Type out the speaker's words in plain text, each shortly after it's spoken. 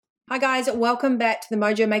Hi guys, welcome back to the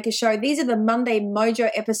Mojo Maker Show. These are the Monday Mojo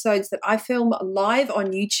episodes that I film live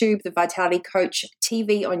on YouTube, the Vitality Coach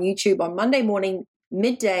TV on YouTube on Monday morning,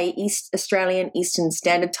 midday Australian Eastern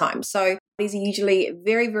Standard Time. So these are usually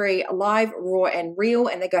very, very live, raw and real,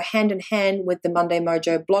 and they go hand in hand with the Monday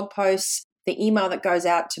Mojo blog posts, the email that goes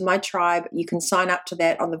out to my tribe. You can sign up to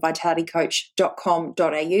that on the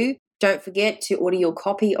vitalitycoach.com.au. Don't forget to order your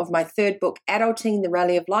copy of my third book, Adulting, The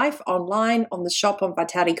Rally of Life, online on the shop on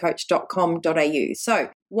vitalitycoach.com.au. So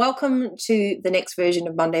welcome to the next version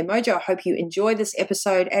of Monday Mojo. I hope you enjoy this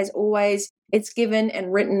episode. As always, it's given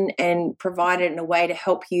and written and provided in a way to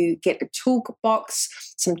help you get a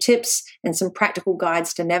toolbox, some tips, and some practical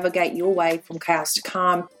guides to navigate your way from chaos to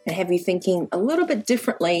calm and have you thinking a little bit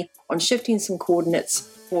differently on shifting some coordinates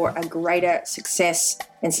for a greater success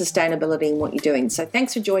and sustainability in what you're doing. So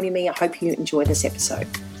thanks for joining me. I hope you enjoy this episode.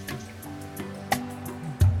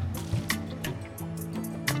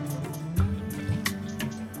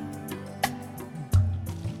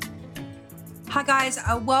 Hi guys,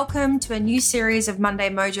 welcome to a new series of Monday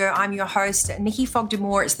Mojo. I'm your host, Nikki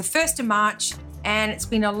Fogg-Demore. It's the 1st of March. And it's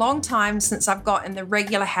been a long time since I've got in the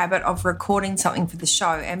regular habit of recording something for the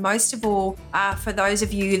show. And most of all, for those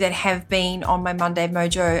of you that have been on my Monday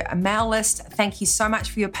Mojo mail list, thank you so much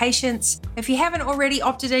for your patience. If you haven't already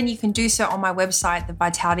opted in, you can do so on my website,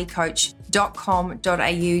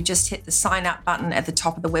 thevitalitycoach.com.au. Just hit the sign up button at the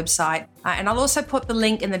top of the website. And I'll also put the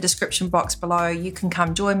link in the description box below. You can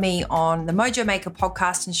come join me on the Mojo Maker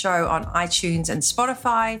podcast and show on iTunes and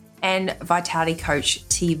Spotify, and Vitality Coach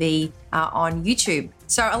TV on YouTube.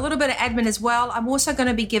 So a little bit of admin as well. I'm also going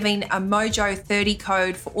to be giving a Mojo 30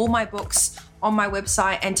 code for all my books on my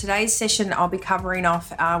website. And today's session, I'll be covering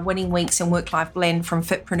off Winning Weeks and Work-Life Blend from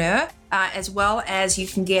Fitpreneur, as well as you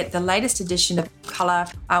can get the latest edition of Color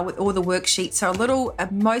with all the worksheets. So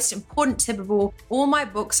a most important tip of all my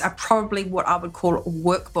books are probably what I would call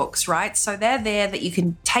workbooks, right? So they're there that you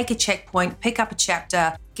can take a checkpoint, pick up a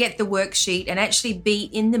chapter, get the worksheet, and actually be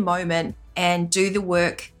in the moment and do the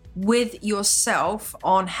work with yourself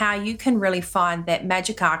on how you can really find that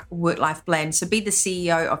magic arc work-life blend. So be the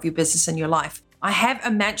CEO of your business and your life. I have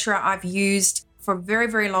a mantra I've used for a very,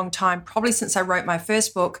 very long time, probably since I wrote my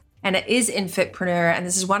first book, and it is in Fitpreneur. And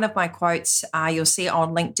this is one of my quotes. You'll see it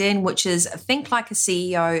on LinkedIn, which is think like a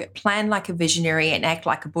CEO, plan like a visionary, and act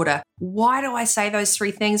like a Buddha. Why do I say those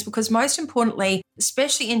three things? Because most importantly,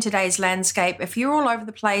 especially in today's landscape, if you're all over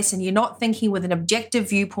the place and you're not thinking with an objective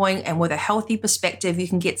viewpoint and with a healthy perspective, you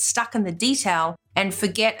can get stuck in the detail and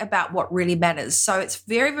forget about what really matters. So it's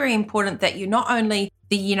very, very important that you're not only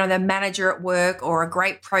the manager at work or a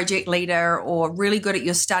great project leader or really good at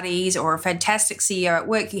your studies or a fantastic CEO at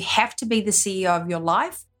work. You have to be the CEO of your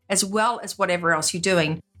life as well as whatever else you're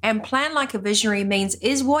doing. And plan like a visionary means,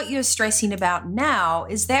 is what you're stressing about now,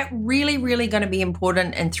 is that really, really going to be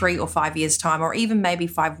important in 3 or 5 years' time, or even maybe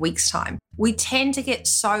 5 weeks' time? We tend to get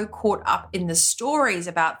so caught up in the stories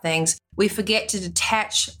about things, we forget to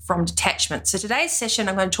detach from detachment. So today's session,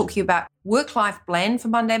 I'm going to talk to you about work-life blend for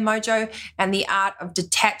Monday Mojo and the art of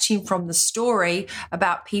detaching from the story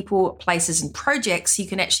about people, places, and projects so you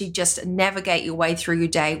can actually just navigate your way through your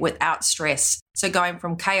day without stress. So going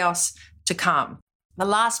from chaos to calm. The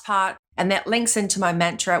last part, and that links into my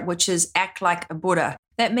mantra, which is act like a Buddha.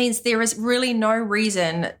 That means there is really no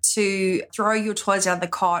reason to throw your toys out of the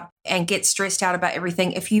cot and get stressed out about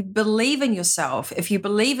everything. If you believe in yourself, if you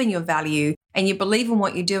believe in your value, and you believe in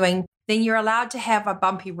what you're doing, then you're allowed to have a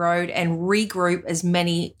bumpy road and regroup as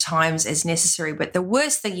many times as necessary. But the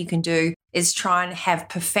worst thing you can do is try and have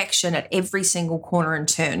perfection at every single corner and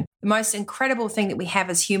turn. The most incredible thing that we have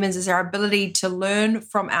as humans is our ability to learn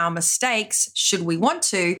from our mistakes, should we want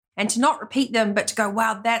to, and to not repeat them, but to go,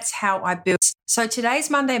 wow, that's how I built. So today's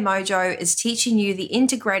Monday Mojo is teaching you the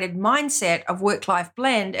integrated mindset of work-life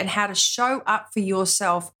blend and how to show up for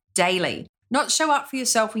yourself daily. Not show up for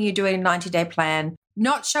yourself when you're doing a 90-day plan,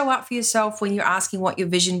 not show up for yourself when you're asking what your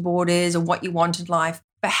vision board is or what you want in life,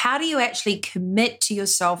 but how do you actually commit to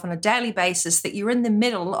yourself on a daily basis that you're in the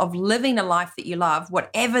middle of living a life that you love,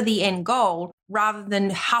 whatever the end goal, rather than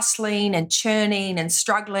hustling and churning and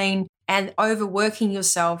struggling and overworking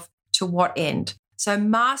yourself to what end? So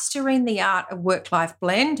mastering the art of work-life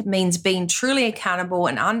blend means being truly accountable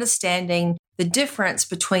and understanding the difference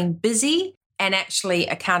between busy and actually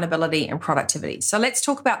accountability and productivity. So let's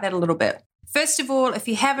talk about that a little bit. First of all, if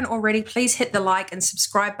you haven't already, please hit the like and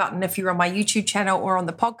subscribe button if you're on my YouTube channel or on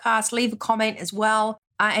the podcast. Leave a comment as well.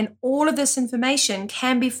 And all of this information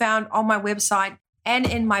can be found on my website and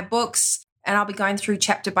in my books. And I'll be going through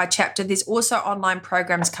chapter by chapter. There's also online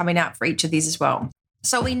programs coming out for each of these as well.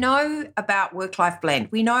 So we know about work-life blend.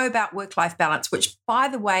 We know about work-life balance, which, by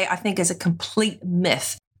the way, I think is a complete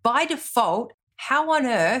myth. By default, how on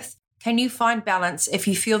earth can you find balance if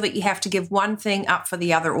you feel that you have to give one thing up for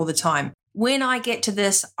the other all the time? When I get to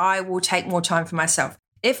this, I will take more time for myself.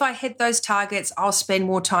 If I hit those targets, I'll spend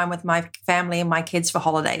more time with my family and my kids for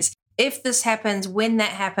holidays. If this happens, when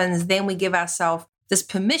that happens, then we give ourselves this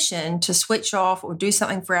permission to switch off or do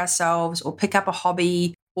something for ourselves or pick up a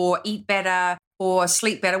hobby or eat better or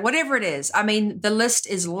sleep better, whatever it is. I mean, the list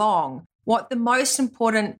is long. What the most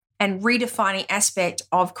important and redefining aspect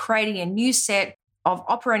of creating a new set of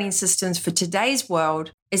operating systems for today's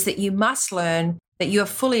world is that you must learn that you are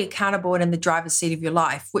fully accountable and in the driver's seat of your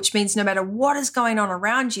life, which means no matter what is going on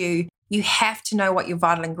around you, you have to know what your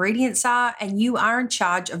vital ingredients are and you are in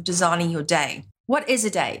charge of designing your day. What is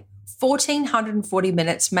a day? 1,440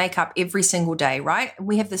 minutes make up every single day, right? And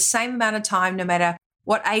we have the same amount of time no matter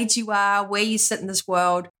what age you are, where you sit in this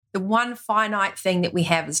world. The one finite thing that we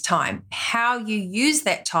have is time. How you use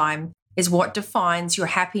that time is what defines your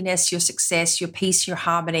happiness, your success, your peace, your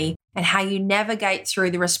harmony, and how you navigate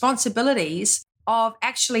through the responsibilities of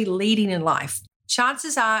actually leading in life.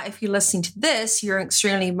 Chances are, if you're listening to this, you're an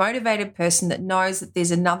extremely motivated person that knows that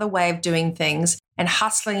there's another way of doing things, and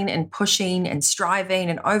hustling and pushing and striving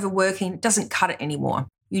and overworking doesn't cut it anymore.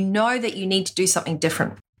 You know that you need to do something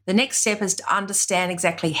different. The next step is to understand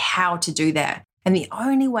exactly how to do that. And the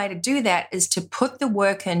only way to do that is to put the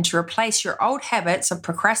work in to replace your old habits of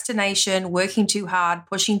procrastination, working too hard,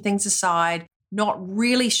 pushing things aside, not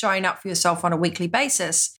really showing up for yourself on a weekly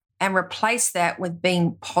basis, and replace that with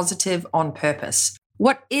being positive on purpose.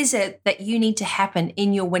 What is it that you need to happen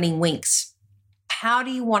in your winning weeks? How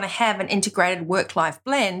do you want to have an integrated work-life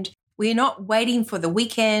blend where you're not waiting for the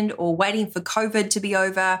weekend or waiting for COVID to be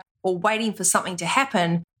over or waiting for something to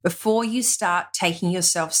happen before you start taking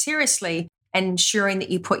yourself seriously and ensuring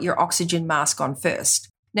that you put your oxygen mask on first?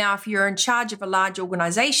 Now, if you're in charge of a large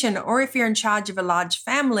organization or if you're in charge of a large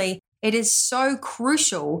family, it is so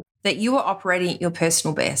crucial that you are operating at your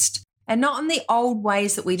personal best. And not in the old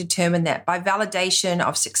ways that we determine that by validation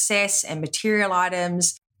of success and material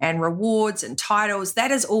items and rewards and titles.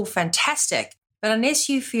 That is all fantastic. But unless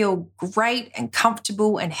you feel great and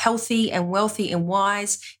comfortable and healthy and wealthy and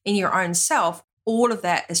wise in your own self, all of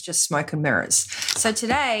that is just smoke and mirrors. So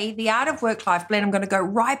today, the Art of Work-Life Blend, I'm going to go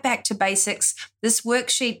right back to basics. This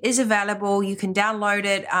worksheet is available. You can download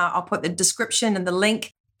it. I'll put the description and the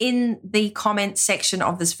link in the comment section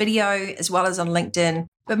of this video, as well as on LinkedIn.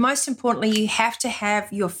 But most importantly, you have to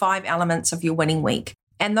have your 5 elements of your winning week.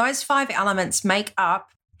 And those 5 elements make up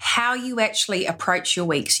how you actually approach your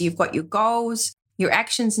week. So you've got your goals, your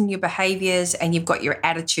actions and your behaviors, and you've got your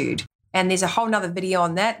attitude. And there's a whole nother video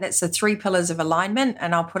on that. That's the 3 pillars of alignment.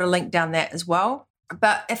 And I'll put a link down there as well.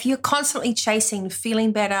 But if you're constantly chasing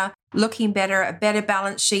feeling better, looking better, a better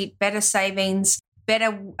balance sheet, better savings,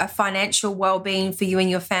 better financial well-being for you and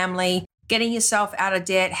your family, getting yourself out of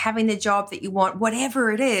debt, having the job that you want,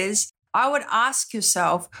 whatever it is, I would ask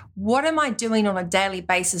yourself, what am I doing on a daily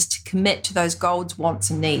basis to commit to those goals, wants,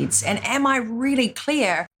 and needs? And am I really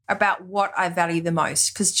clear about what I value the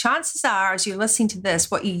most? Because chances are, as you're listening to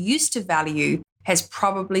this, what you used to value has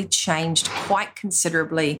probably changed quite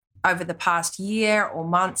considerably over the past year or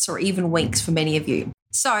months or even weeks for many of you.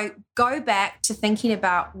 So go back to thinking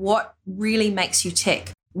about what really makes you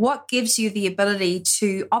tick. What gives you the ability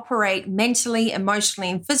to operate mentally, emotionally,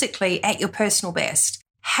 and physically at your personal best?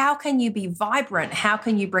 How can you be vibrant? How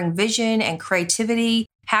can you bring vision and creativity?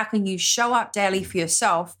 How can you show up daily for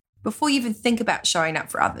yourself before you even think about showing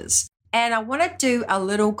up for others? And I want to do a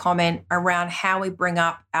little comment around how we bring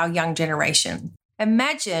up our young generation.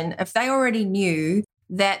 Imagine if they already knew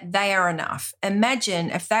that they are enough.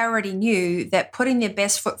 Imagine if they already knew that putting their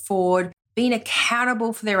best foot forward, being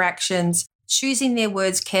accountable for their actions, choosing their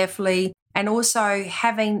words carefully, and also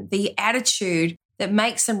having the attitude that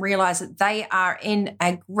makes them realize that they are in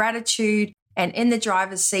a gratitude and in the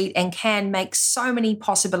driver's seat and can make so many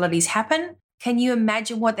possibilities happen. Can you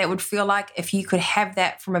imagine what that would feel like if you could have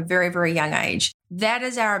that from a very, very young age? That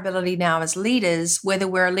is our ability now as leaders, whether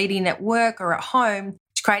we're leading at work or at home,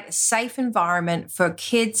 to create a safe environment for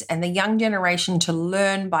kids and the young generation to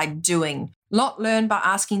learn by doing, not learn by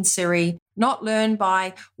asking Siri, not learn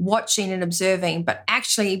by watching and observing, but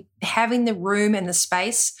actually having the room and the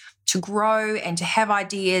space to grow and to have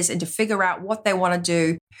ideas and to figure out what they want to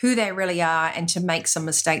do, who they really are, and to make some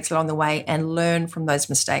mistakes along the way and learn from those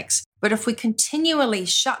mistakes. But if we continually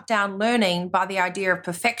shut down learning by the idea of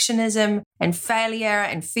perfectionism and failure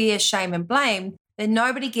and fear, shame, and blame, then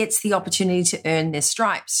nobody gets the opportunity to earn their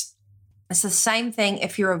stripes. It's the same thing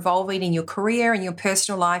if you're evolving in your career and your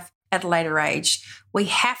personal life. at a later age. We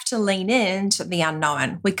have to lean into the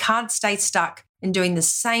unknown. We can't stay stuck in doing the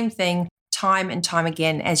same thing time and time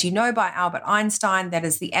again. As you know by Albert Einstein, that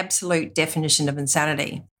is the absolute definition of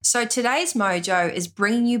insanity. So today's mojo is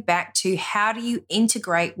bringing you back to how do you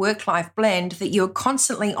integrate work-life blend that you're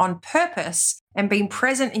constantly on purpose and being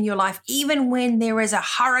present in your life, even when there is a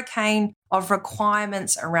hurricane of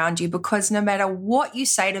requirements around you, because no matter what you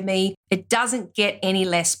say to me, it doesn't get any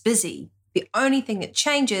less busy. The only thing that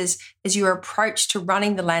changes is your approach to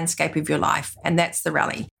running the landscape of your life, and that's the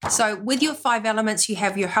rally. So with your 5 elements, you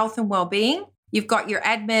have your health and well-being, you've got your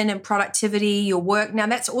admin and productivity, your work. Now,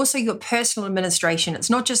 that's also your personal administration. It's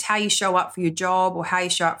not just how you show up for your job or how you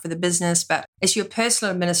show up for the business, but it's your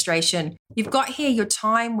personal administration. You've got here your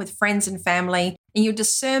time with friends and family and your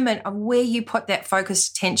discernment of where you put that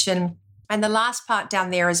focused attention. And the last part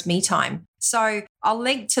down there is me time. So I'll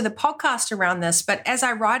link to the podcast around this, but as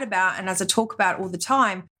I write about and as I talk about all the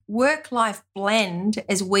time, work-life blend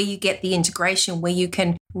is where you get the integration, where you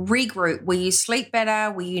can regroup, where you sleep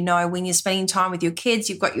better, where you know when you're spending time with your kids,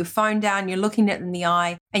 you've got your phone down, you're looking it in the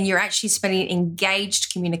eye, and you're actually spending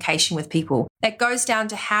engaged communication with people. That goes down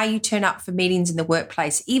to how you turn up for meetings in the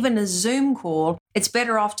workplace. Even a Zoom call, it's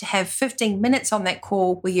better off to have 15 minutes on that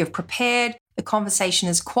call where you've prepared, the conversation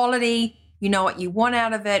is quality, you know what you want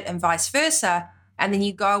out of it, and vice versa, and then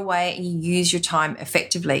you go away and you use your time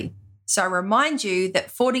effectively. So I remind you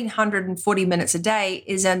that 1,440 minutes a day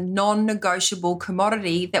is a non-negotiable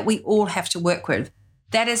commodity that we all have to work with.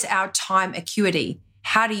 That is our time acuity.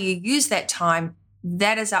 How do you use that time?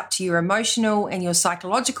 That is up to your emotional and your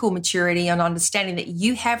psychological maturity and understanding that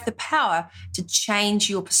you have the power to change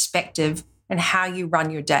your perspective and how you run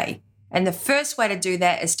your day. And the first way to do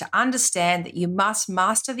that is to understand that you must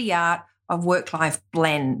master the art of work-life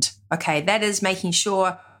blend. Okay, that is making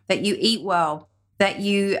sure that you eat well, that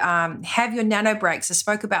you have your nano breaks. I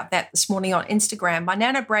spoke about that this morning on Instagram. My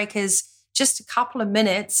nano break is just a couple of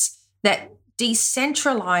minutes that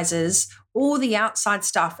decentralizes all the outside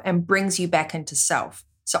stuff and brings you back into self.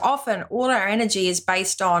 So often all our energy is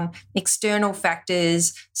based on external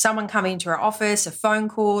factors, someone coming into our office, a phone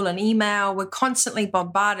call, an email. We're constantly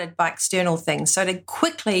bombarded by external things. So to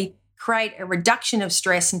quickly create a reduction of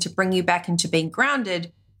stress and to bring you back into being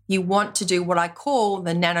grounded, you want to do what I call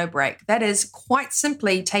the nano break. That is quite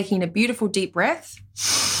simply taking a beautiful deep breath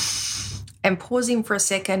and pausing for a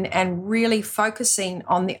second and really focusing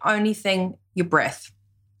on the only thing, your breath.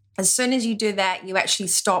 As soon as you do that, you actually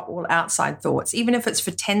stop all outside thoughts. Even if it's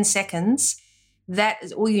for 10 seconds, that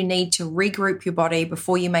is all you need to regroup your body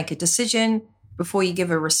before you make a decision, before you give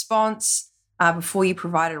a response, before you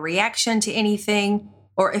provide a reaction to anything.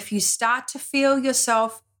 Or if you start to feel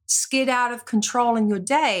yourself skid out of control in your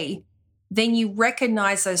day, then you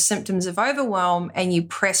recognize those symptoms of overwhelm and you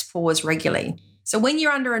press pause regularly. So when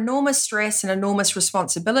you're under enormous stress and enormous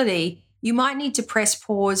responsibility, you might need to press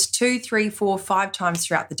pause 2, 3, 4, 5 times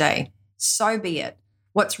throughout the day. So be it.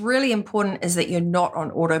 What's really important is that you're not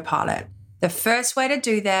on autopilot. The first way to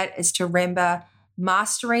do that is to remember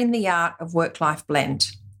mastering the art of work-life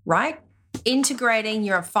blend, right? Integrating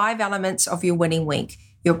your 5 elements of your winning week: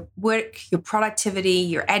 your work, your productivity,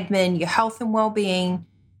 your admin, your health and well-being,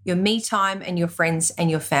 your me time, and your friends and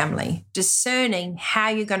your family. Discerning how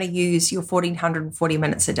you're going to use your 1,440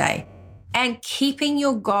 minutes a day. And keeping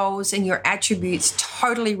your goals and your attributes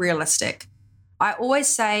totally realistic. I always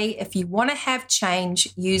say, if you want to have change,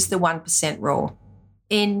 use the 1% rule.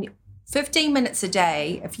 In 15 minutes a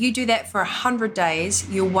day, if you do that for 100 days,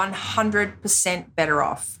 you're 100% better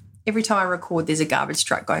off. Every time I record, there's a garbage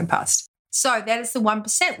truck going past. So that is the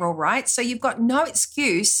 1% rule, right? So you've got no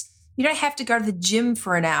excuse. You don't have to go to the gym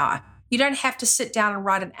for an hour. You don't have to sit down and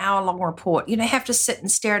write an hour-long report. You don't have to sit and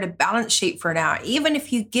stare at a balance sheet for an hour. Even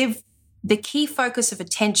if you give the key focus of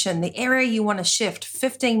attention, the area you want to shift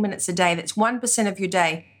 15 minutes a day, that's 1% of your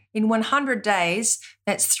day. In 100 days,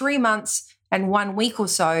 that's 3 months and 1 week or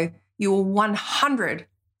so, you're 100%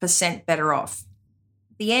 better off.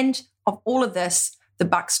 At the end of all of this, the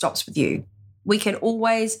buck stops with you. We can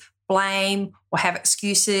always blame or have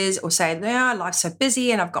excuses or say, no, life's so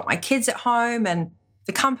busy and I've got my kids at home and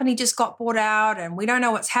the company just got bought out and we don't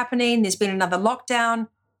know what's happening. There's been another lockdown.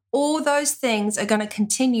 All those things are going to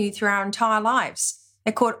continue through our entire lives.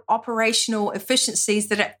 They're called operational efficiencies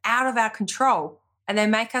that are out of our control, and they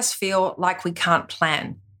make us feel like we can't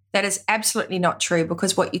plan. That is absolutely not true,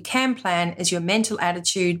 because what you can plan is your mental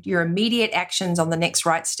attitude, your immediate actions on the next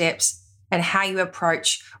right steps, and how you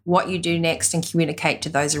approach what you do next and communicate to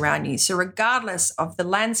those around you. So regardless of the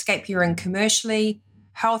landscape you're in commercially,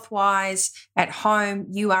 health-wise, at home,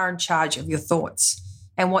 you are in charge of your thoughts.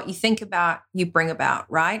 And what you think about, you bring about,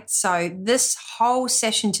 right? So this whole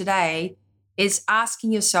session today is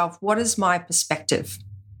asking yourself, what is my perspective?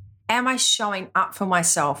 Am I showing up for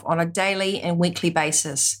myself on a daily and weekly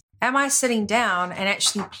basis? Am I sitting down and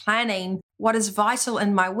actually planning what is vital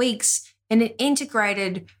in my weeks in an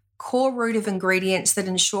integrated core root of ingredients that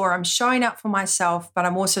ensure I'm showing up for myself, but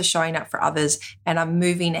I'm also showing up for others and I'm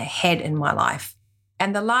moving ahead in my life?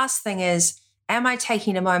 And the last thing is, am I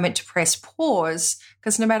taking a moment to press pause?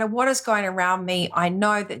 Because no matter what is going around me, I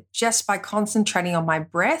know that just by concentrating on my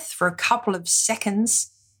breath for a couple of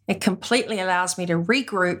seconds, it completely allows me to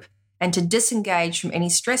regroup and to disengage from any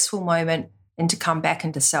stressful moment and to come back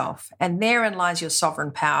into self. And therein lies your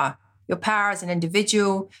sovereign power. Your power as an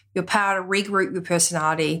individual, your power to regroup your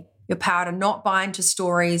personality, your power to not buy into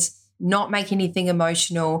stories, not make anything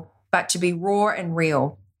emotional, but to be raw and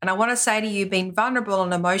real. And I want to say to you, being vulnerable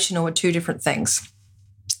and emotional are two different things.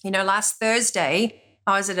 Last Thursday,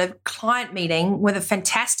 I was at a client meeting with a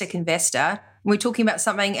fantastic investor. And we were talking about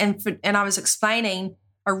something, and I was explaining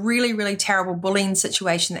a really, really terrible bullying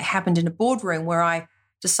situation that happened in a boardroom where I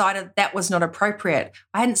decided that was not appropriate.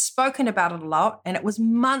 I hadn't spoken about it a lot, and it was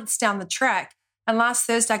months down the track. And last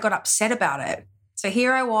Thursday, I got upset about it. So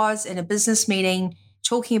here I was in a business meeting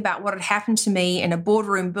talking about what had happened to me in a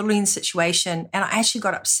boardroom bullying situation, and I actually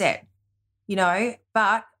got upset,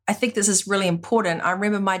 but I think this is really important. I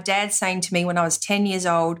remember my dad saying to me when I was 10 years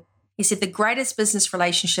old, he said, the greatest business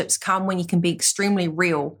relationships come when you can be extremely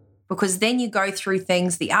real, because then you go through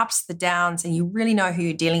things, the ups, the downs, and you really know who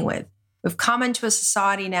you're dealing with. We've come into a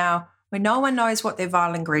society now where no one knows what their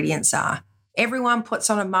vital ingredients are. Everyone puts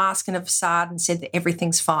on a mask and a facade and said that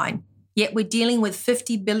everything's fine. Yet we're dealing with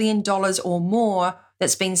 $50 billion or more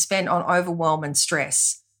that's been spent on overwhelm and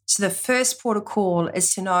stress. So the first port of call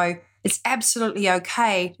is to know it's absolutely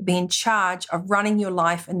okay to be in charge of running your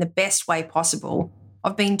life in the best way possible,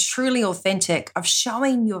 of being truly authentic, of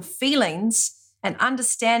showing your feelings and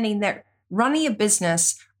understanding that running a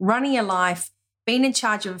business, running a life, being in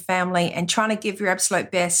charge of a family and trying to give your absolute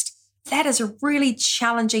best, that is a really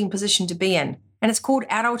challenging position to be in. And it's called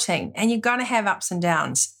adulting, and you're going to have ups and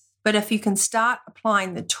downs. But if you can start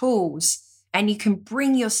applying the tools and you can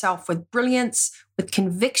bring yourself with brilliance, with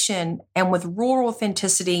conviction, and with raw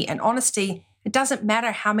authenticity and honesty, it doesn't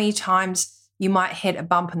matter how many times you might hit a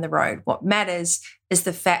bump in the road. What matters is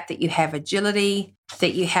the fact that you have agility,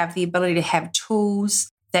 that you have the ability to have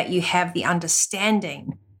tools, that you have the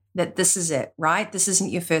understanding that this is it, right? This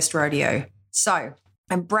isn't your first rodeo. So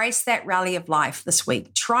embrace that rally of life this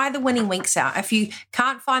week. Try the winning weeks out. If you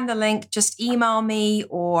can't find the link, just email me,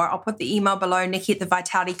 or I'll put the email below,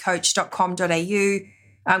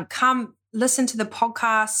 nikki@thevitalitycoach.com.au. Come listen to the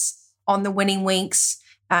podcasts on the winning weeks.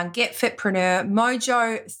 Get Fitpreneur.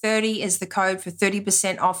 Mojo30 is the code for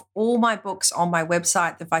 30% off all my books on my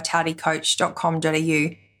website,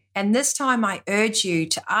 thevitalitycoach.com.au. And this time I urge you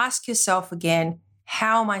to ask yourself again,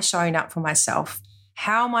 how am I showing up for myself?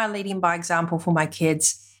 How am I leading by example for my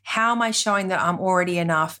kids? How am I showing that I'm already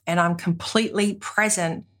enough and I'm completely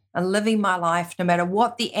present and living my life no matter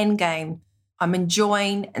what the end game? I'm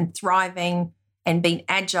enjoying and thriving and being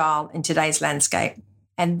agile in today's landscape.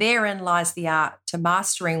 And therein lies the art to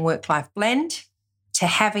mastering work-life blend, to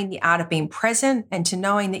having the art of being present, and to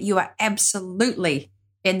knowing that you are absolutely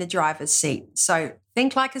in the driver's seat. So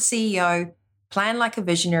think like a CEO, plan like a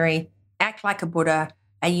visionary, act like a Buddha,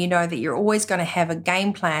 and you know that you're always going to have a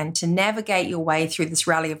game plan to navigate your way through this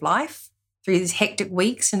rally of life, through these hectic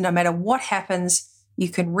weeks. And no matter what happens, you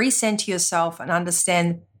can recenter yourself and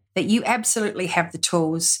understand that you absolutely have the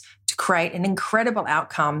tools to create an incredible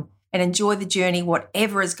outcome and enjoy the journey,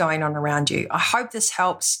 whatever is going on around you. I hope this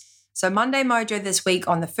helps. So Monday Mojo this week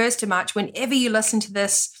on the 1st of March, whenever you listen to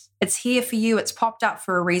this, it's here for you. It's popped up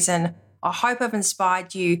for a reason. I hope I've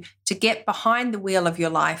inspired you to get behind the wheel of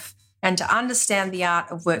your life and to understand the art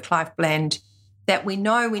of work-life blend, that we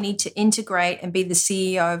know we need to integrate and be the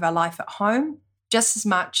CEO of our life at home just as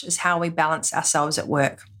much as how we balance ourselves at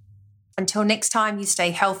work. Until next time, you stay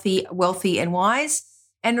healthy, wealthy, and wise.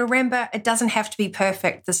 And remember, it doesn't have to be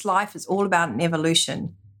perfect. This life is all about an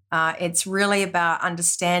evolution. It's really about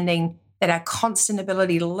understanding that our constant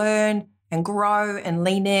ability to learn and grow and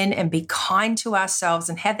lean in and be kind to ourselves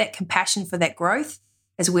and have that compassion for that growth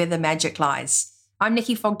is where the magic lies. I'm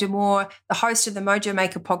Nikki Fogg-Demore, the host of the Mojo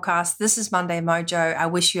Maker podcast. This is Monday Mojo. I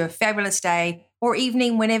wish you a fabulous day or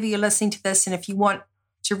evening whenever you're listening to this. And if you want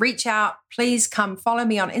to reach out, please come follow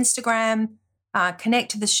me on Instagram,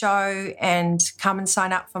 connect to the show, and come and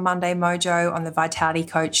sign up for Monday Mojo on the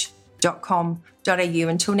vitalitycoach.com.au.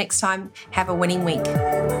 Until next time, have a winning week.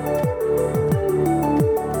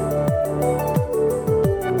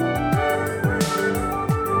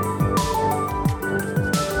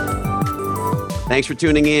 Thanks for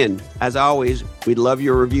tuning in. As always, we'd love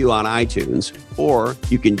your review on iTunes, or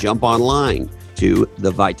you can jump online to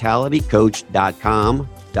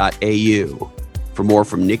thevitalitycoach.com.au for more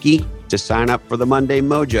from Nikki, to sign up for the Monday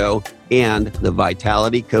Mojo and the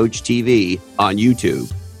Vitality Coach TV on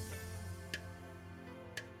YouTube.